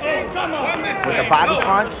Poor with a body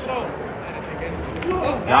punch.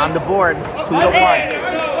 They're on the board, 2-1.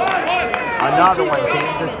 Another one.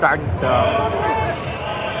 James is starting to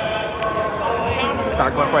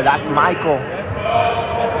start going for it. That's Michael.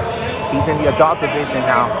 He's in the adult division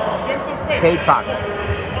now. K-Talk.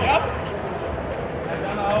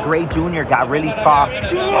 Gray Jr. got really tough. I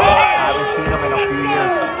haven't seen him in a few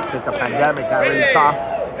years since the pandemic. Got really tough.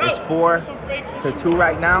 It's 4-2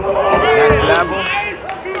 right now. Next Level.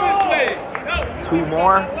 2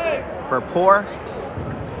 more for Poor.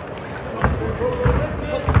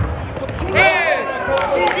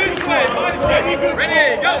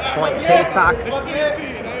 Point K-Talk.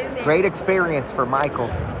 Great experience for Michael.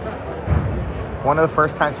 One of the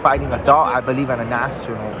first times fighting adult, I believe, in a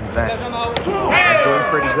national event. He's doing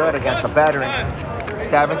pretty good against a veteran.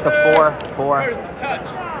 7-4 for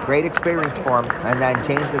great experience for him. And then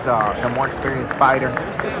James is the more experienced fighter.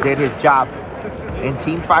 Did his job. In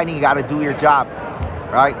team fighting, you got to do your job,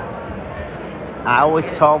 right? I always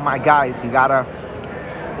tell my guys,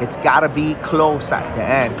 it's gotta be close at the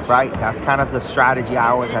end, right? That's kind of the strategy I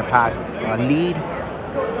always have had. Lead,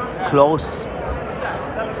 close,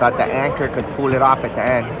 so that the anchor could pull it off at the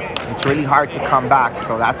end. It's really hard to come back,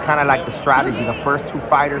 so that's kind of like the strategy. The first two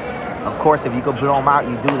fighters, of course, if you could blow them out,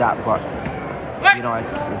 you do that, but you know,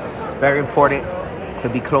 it's very important to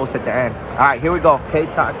be close at the end. All right, here we go.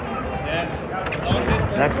 K-Talk.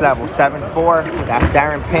 Next level, 7'4". That's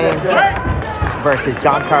Darren Payne versus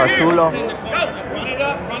John Caratulo. Run it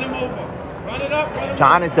up, run him over. Run it up, run him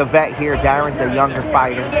John is the vet here. Darren's a younger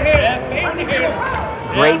fighter. Stay on the hill.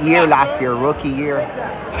 Great year last year, rookie year.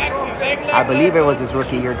 I believe it was his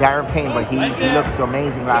rookie year, Darren Payne, but he looked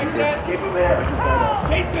amazing last year.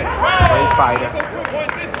 Great fighter.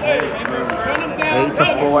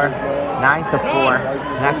 8-4, 9-4.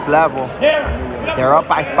 Next level. They're up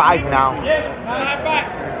by 5 now.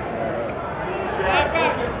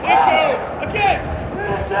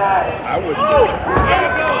 I wouldn't do it.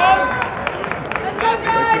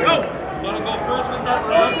 Go. Want to go first with that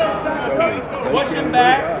side? Push him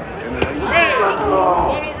back. Ray,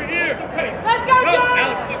 one over here. Let's go, John!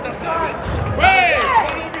 Alex, flip that side. Ray,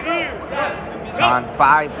 one over here. John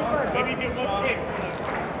 5.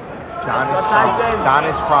 John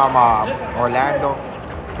is from Orlando,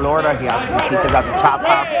 Florida. He teaches at the Chop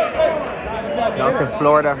House. John's in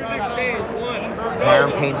Florida.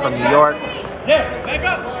 Darren Payne from New York.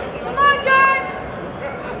 Come on, John!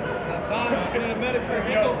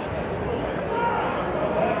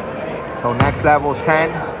 So next level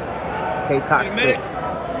 10, K-Talk 6.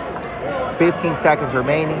 15 seconds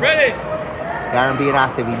remaining. Ready? Darren being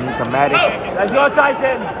asked if he needs a medic. Let's go,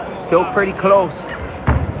 Tyson. Still pretty close.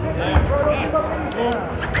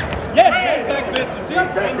 Yes, back fist. See?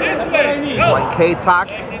 This way. Go. One K-Talk.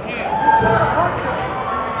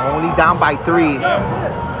 Only down by 3.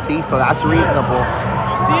 See, so that's reasonable.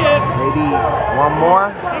 See it? Maybe one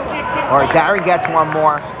more. Or Darren gets one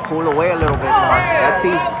more. Pull away a little bit more. Let's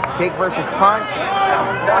see. Kick versus punch.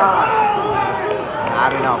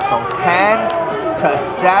 Not enough. So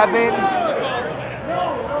 10-7.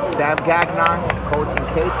 Sam Gagnon coaching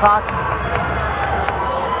K-Talk.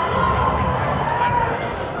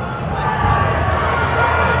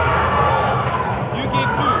 You get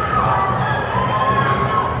 2.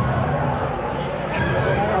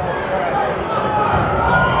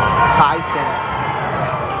 Tyson.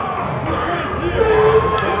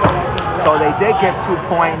 So they did give 2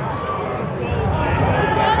 points.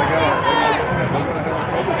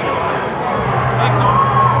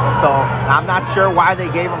 So I'm not sure why they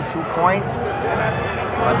gave them 2 points,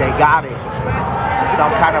 but they got it.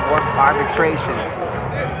 Some kind of arbitration.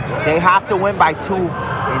 They have to win by 2 in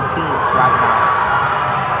teams right now.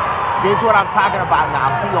 This is what I'm talking about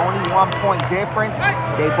now. See, only 1 point difference.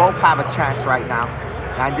 They both have a chance right now.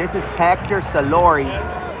 And this is Hector Salori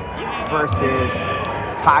versus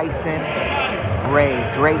Tyson Ray.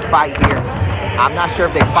 Great fight here. I'm not sure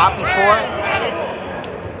if they fought before.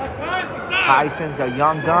 Tyson's a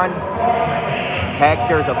young gun.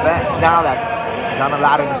 Hector's a vet now that's done a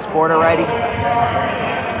lot in the sport already.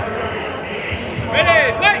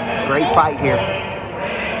 Great fight here.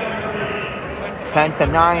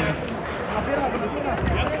 10-9.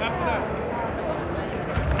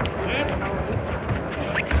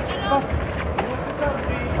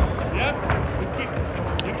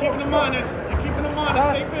 You're keeping them honest. You're keeping them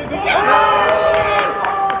honest. Stay busy.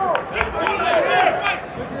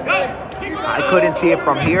 I couldn't see it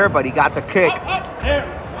from here, but he got the kick.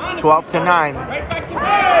 12-9.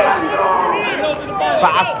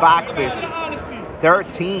 Fast back fist.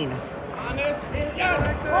 13.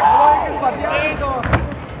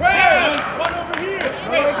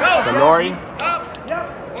 Salori.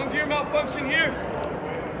 One gear malfunction here.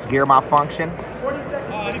 Gear malfunction.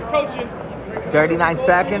 He's coaching. 39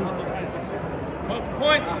 seconds.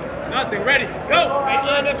 Points. Nothing. Ready. Go. Right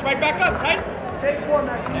line us right back up, Tice.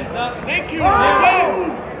 Hands up. Thank you. Oh!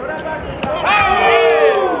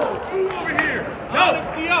 2 over here.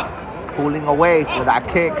 Honesty up. Pulling away for that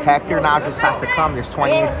kick. Hector now just has to come. There's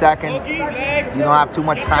 28 seconds. You don't have too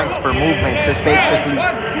much time for movement. Just basically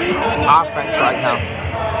offense right now.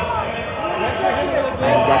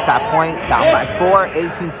 And he gets that point. Down by 4.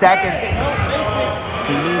 18 seconds.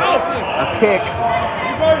 He needs a kick.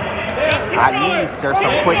 At least there's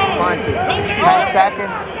some quick punches. 10 seconds.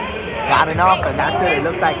 Got enough, and that's it. It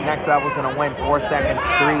looks like next level's gonna win. 4 seconds.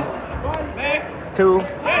 3, 2,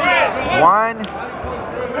 1.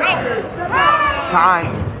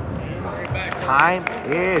 Time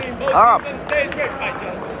is up.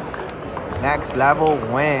 Next level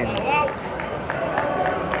wins.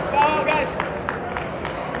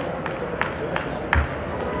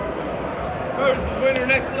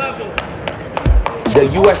 next level. The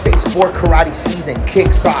USA Sport Karate season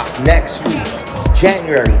kicks off next week,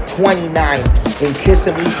 January 29th in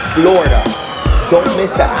Kissimmee, Florida. Don't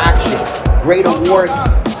miss the action. Great awards,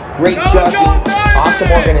 great judging,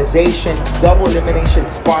 awesome organization, double elimination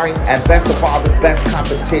sparring, and best of all, the best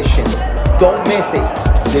competition. Don't miss it.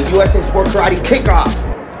 The USA Sport Karate kickoff.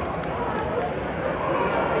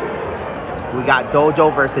 We got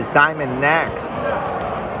Dojo versus Diamond next.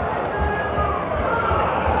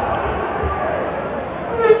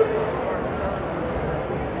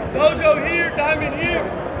 Dojo here, Diamond here.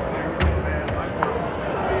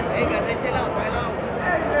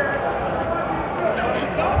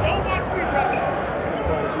 Don't watch me, brother.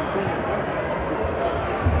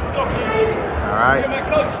 Let's go, kid. All right. My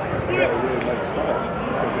coaches.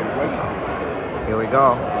 Here we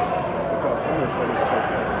go.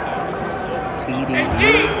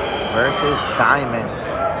 TDE versus Diamond.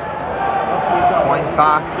 Coin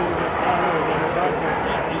toss.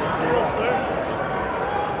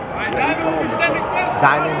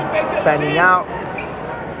 Diamond sending out.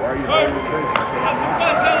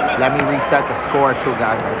 Let me reset the score too,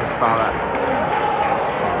 guys. I just saw that.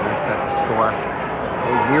 Reset the score.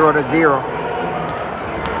 It's 0-0.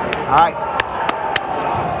 All right.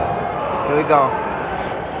 Here we go.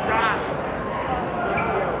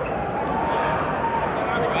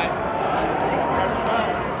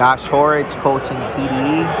 Josh Horridge coaching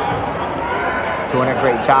TDE. Doing a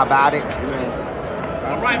great job at it.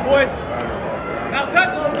 All right, boys. Now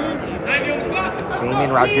touch. 90 on the clock.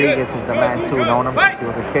 Damien Rodriguez is the man too. Known him since he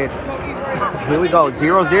was a kid. Here we go.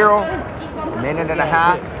 0-0. Minute and a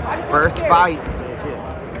half. First fight.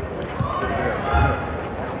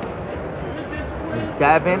 It's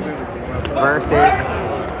Devin versus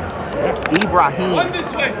Ibrahim. One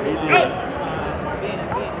this way. Go.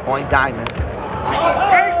 Point Diamond.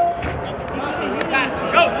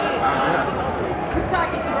 Go.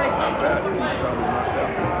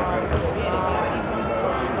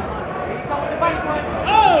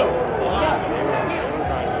 Oh!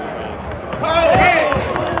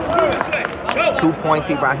 2 points,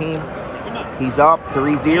 Ibrahim. He's up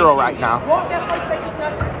 3-0 right now.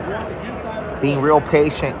 Being real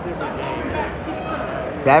patient.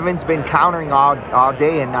 Devin's been countering all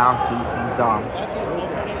day, and now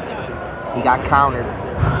he got countered.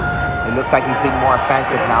 It looks like he's being more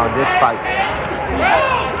offensive now in this fight.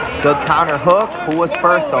 Good counter hook. Who was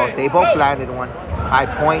first? So they both landed one. I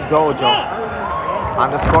point Dojo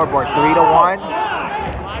on the scoreboard, 3-1.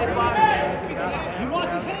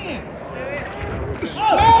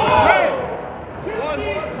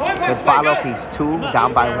 Good follow. He's 2,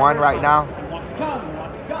 down by 1 right now.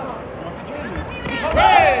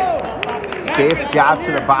 Stiff jab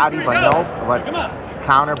to the body, but nope. But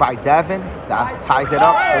counter by Devin. That ties it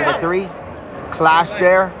up, 3-3. Clash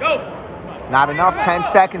there. Not enough. 10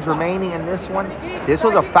 seconds remaining in this one. This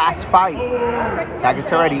was a fast fight. Like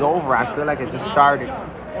it's already over. I feel like it just started.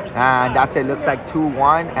 And that's it. Looks like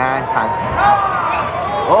 2-1 and time.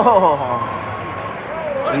 Oh,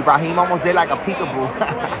 Ibrahim almost did like a peekaboo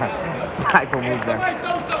type of move there.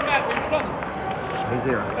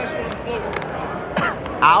 3-0.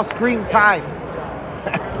 I'll scream time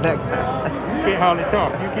next time. You can't hardly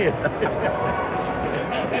talk. You can't.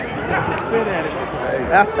 Spit at it.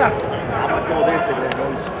 I'm gonna throw this in there.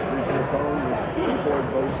 Those your phone with record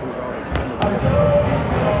voices on the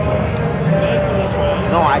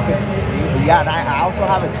No, I can. Yeah, and I also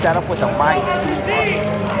have it set up with a mic.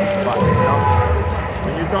 But, you know.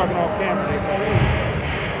 When you're talking off camera, they can't hear you.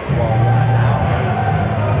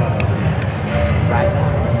 Right.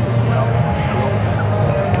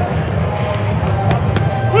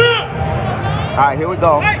 All right, here we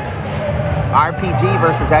go. RPG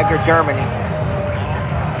versus Edgar, Germany.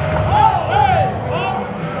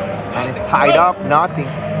 And it's tied up, nothing.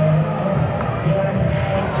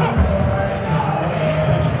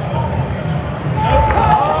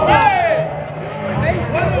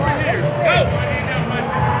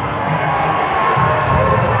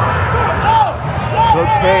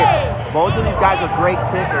 Good kicks. Both of these guys are great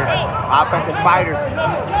kickers, offensive fighters.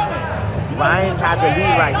 Ryan has a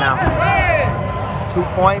lead right now. 2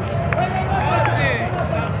 points.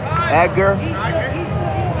 Edgar.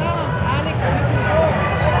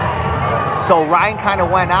 So Ryan kind of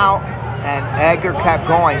went out and Edgar kept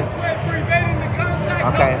going.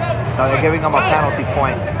 Okay, so they're giving him a penalty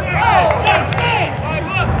point.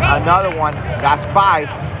 Another one. That's 5.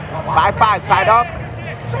 5-5 tied up.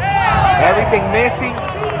 Everything missing.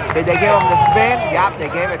 Did they give him the spin? Yep, they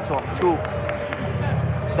gave it to him. 2.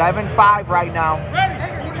 7-5 right now.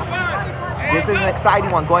 This is an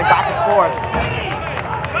exciting one, going back and forth.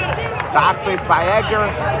 Back fist by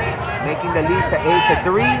Edgar, making the lead to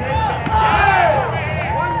 8-3.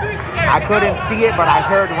 I couldn't see it, but I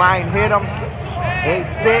heard Ryan hit him.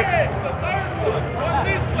 8-6.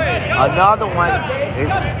 Another one is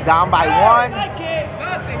down by 1.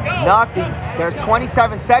 Nothing. There's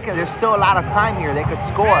 27 seconds. There's still a lot of time here. They could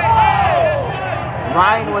score.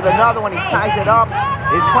 Ryan with another one. He ties it up.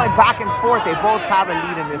 It's going back and forth. They both have a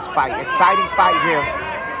lead in this fight. Exciting fight here.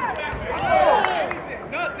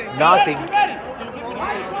 Nothing.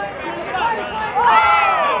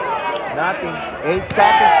 Nothing. 8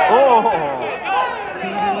 seconds. Oh!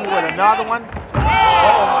 TD with another one. Oh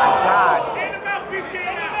my God.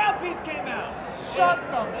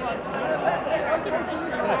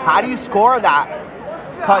 How do you score that?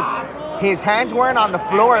 Because his hands weren't on the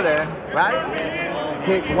floor there, right?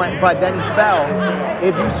 But then he fell.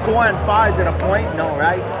 If you score and fall, is it a point? No,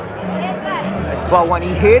 right? But when he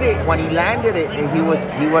hit it, when he landed it, he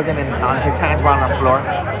wasn't his hands were on the floor.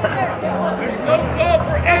 There's no call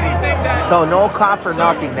for anything that. So no call for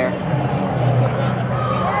nothing there.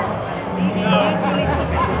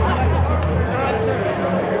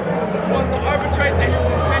 Wants to arbitrate that his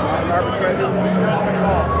intention.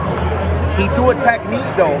 He threw a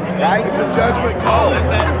technique though, right? It's a judgment call.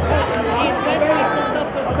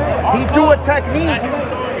 He threw a technique.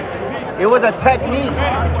 It was a technique.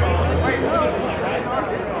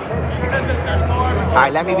 All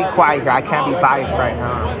right, let me be quiet here. I can't be biased right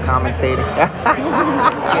now. I'm commentating.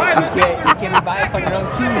 You can't be biased on your own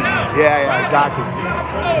team. Yeah, exactly.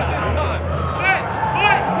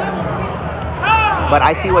 But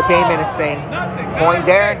I see what Damon is saying. Point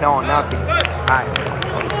there? No, nothing. All right.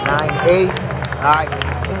 9-8. All right.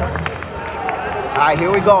 All right,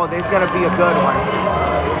 here we go. This is going to be a good one.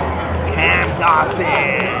 Cam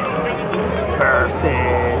Dawson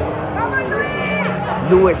versus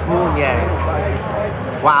Luis Nunez.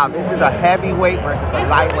 Wow, this is a heavyweight versus a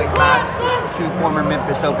lightweight match. Two former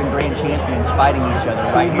Memphis Open grand champions fighting each other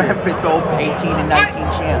right here. Memphis Open 18 and 19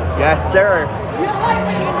 champ. Yes, sir.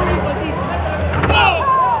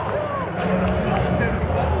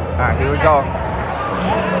 All right, here we go.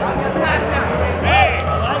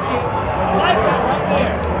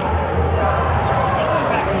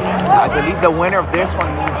 I believe the winner of this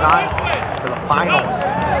one moves on to the finals.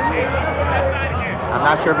 I'm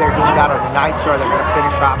not sure if they're doing that on the night show or they're going to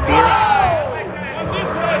finish off here.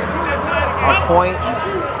 A point.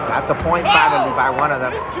 That's a point finally by one of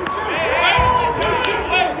them.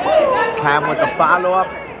 Cam with the follow-up.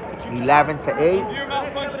 11-8.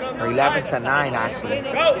 Or 11-9 actually.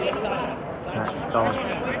 Right, so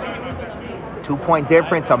 2-point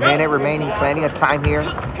difference. A minute remaining. Plenty of time here.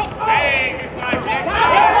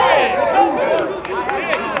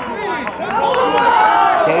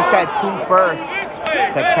 They said 2 first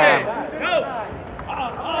to Cam.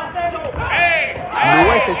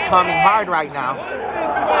 Luis is coming hard right now.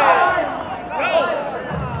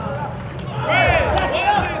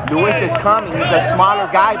 Luis is coming. He's a smaller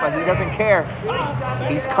guy, but he doesn't care.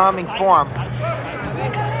 He's coming for him.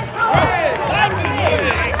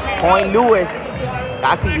 Point Luis.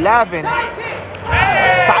 That's 11.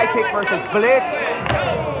 Sidekick versus Blitz.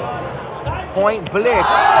 Point Blitz.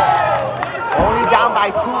 Only down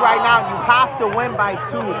by 2 right now. You have to win by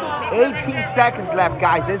 2. 18 seconds left,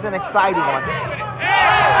 guys. This is an exciting one.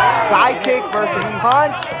 Sidekick versus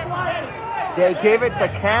punch. They give it to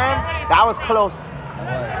Cam. That was close.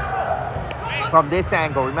 From this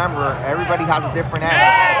angle. Remember, everybody has a different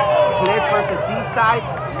angle. Blitz versus D-side.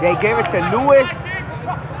 They give it to Luis.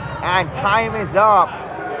 And time is up.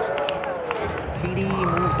 TD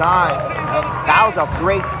moves on. That was a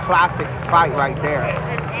great classic fight right there.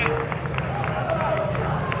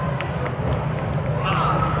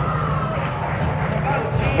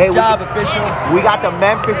 Hey, Good job, officials. We got the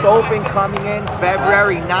Memphis Open coming in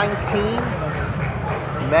February 19.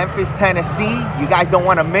 Memphis, Tennessee. You guys don't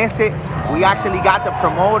want to miss it. We actually got the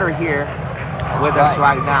promoter here with us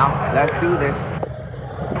right now. Let's do this.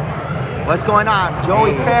 What's going on?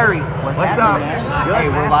 Joey Perry. What's up? Man? Hey,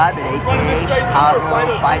 we're live at 8K, Chicago.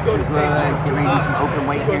 Fights are good. Get ready to do some open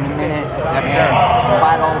weight here in a minute. Yes, sir.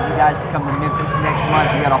 Invite all of you guys to come to Memphis next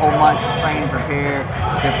month. We got a whole month to train and prepare.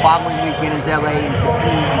 The following weekend is LA and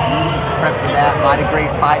compete. You can use it to prep for that. A lot of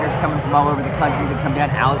great fighters coming from all over the country to come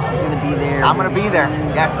down. Alex is going to be there. I'm going to be there.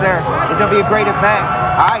 Yes, sir. It's going to be a great event.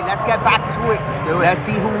 All right, let's get back to it. Let's do it. Let's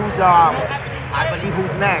see who's, I believe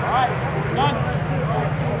who's next.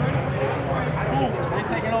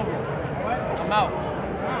 I'm out.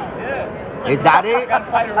 Yeah. Is that it?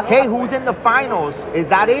 Hey, who's in the finals? Is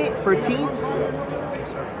that it for teams?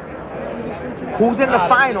 Who's in the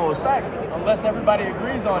finals? Unless everybody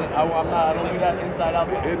agrees on it, I don't do that inside out.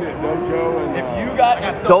 Isn't it Dojo and If you got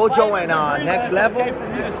if the Dojo fighters and agree, next then level? it's okay for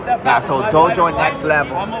me to step Yeah, out so with my Dojo fighter and next fight.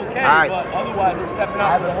 level. I'm okay, All right. but otherwise I'm stepping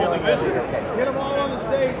out for the whole division. get them all on the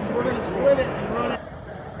stage. We're going to split it and run it.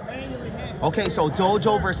 Okay, so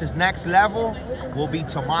Dojo versus Next Level will be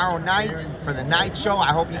tomorrow night for the night show.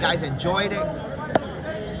 I hope you guys enjoyed it.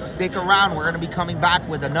 Stick around. We're going to be coming back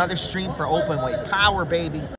with another stream for Openweight. Power, baby.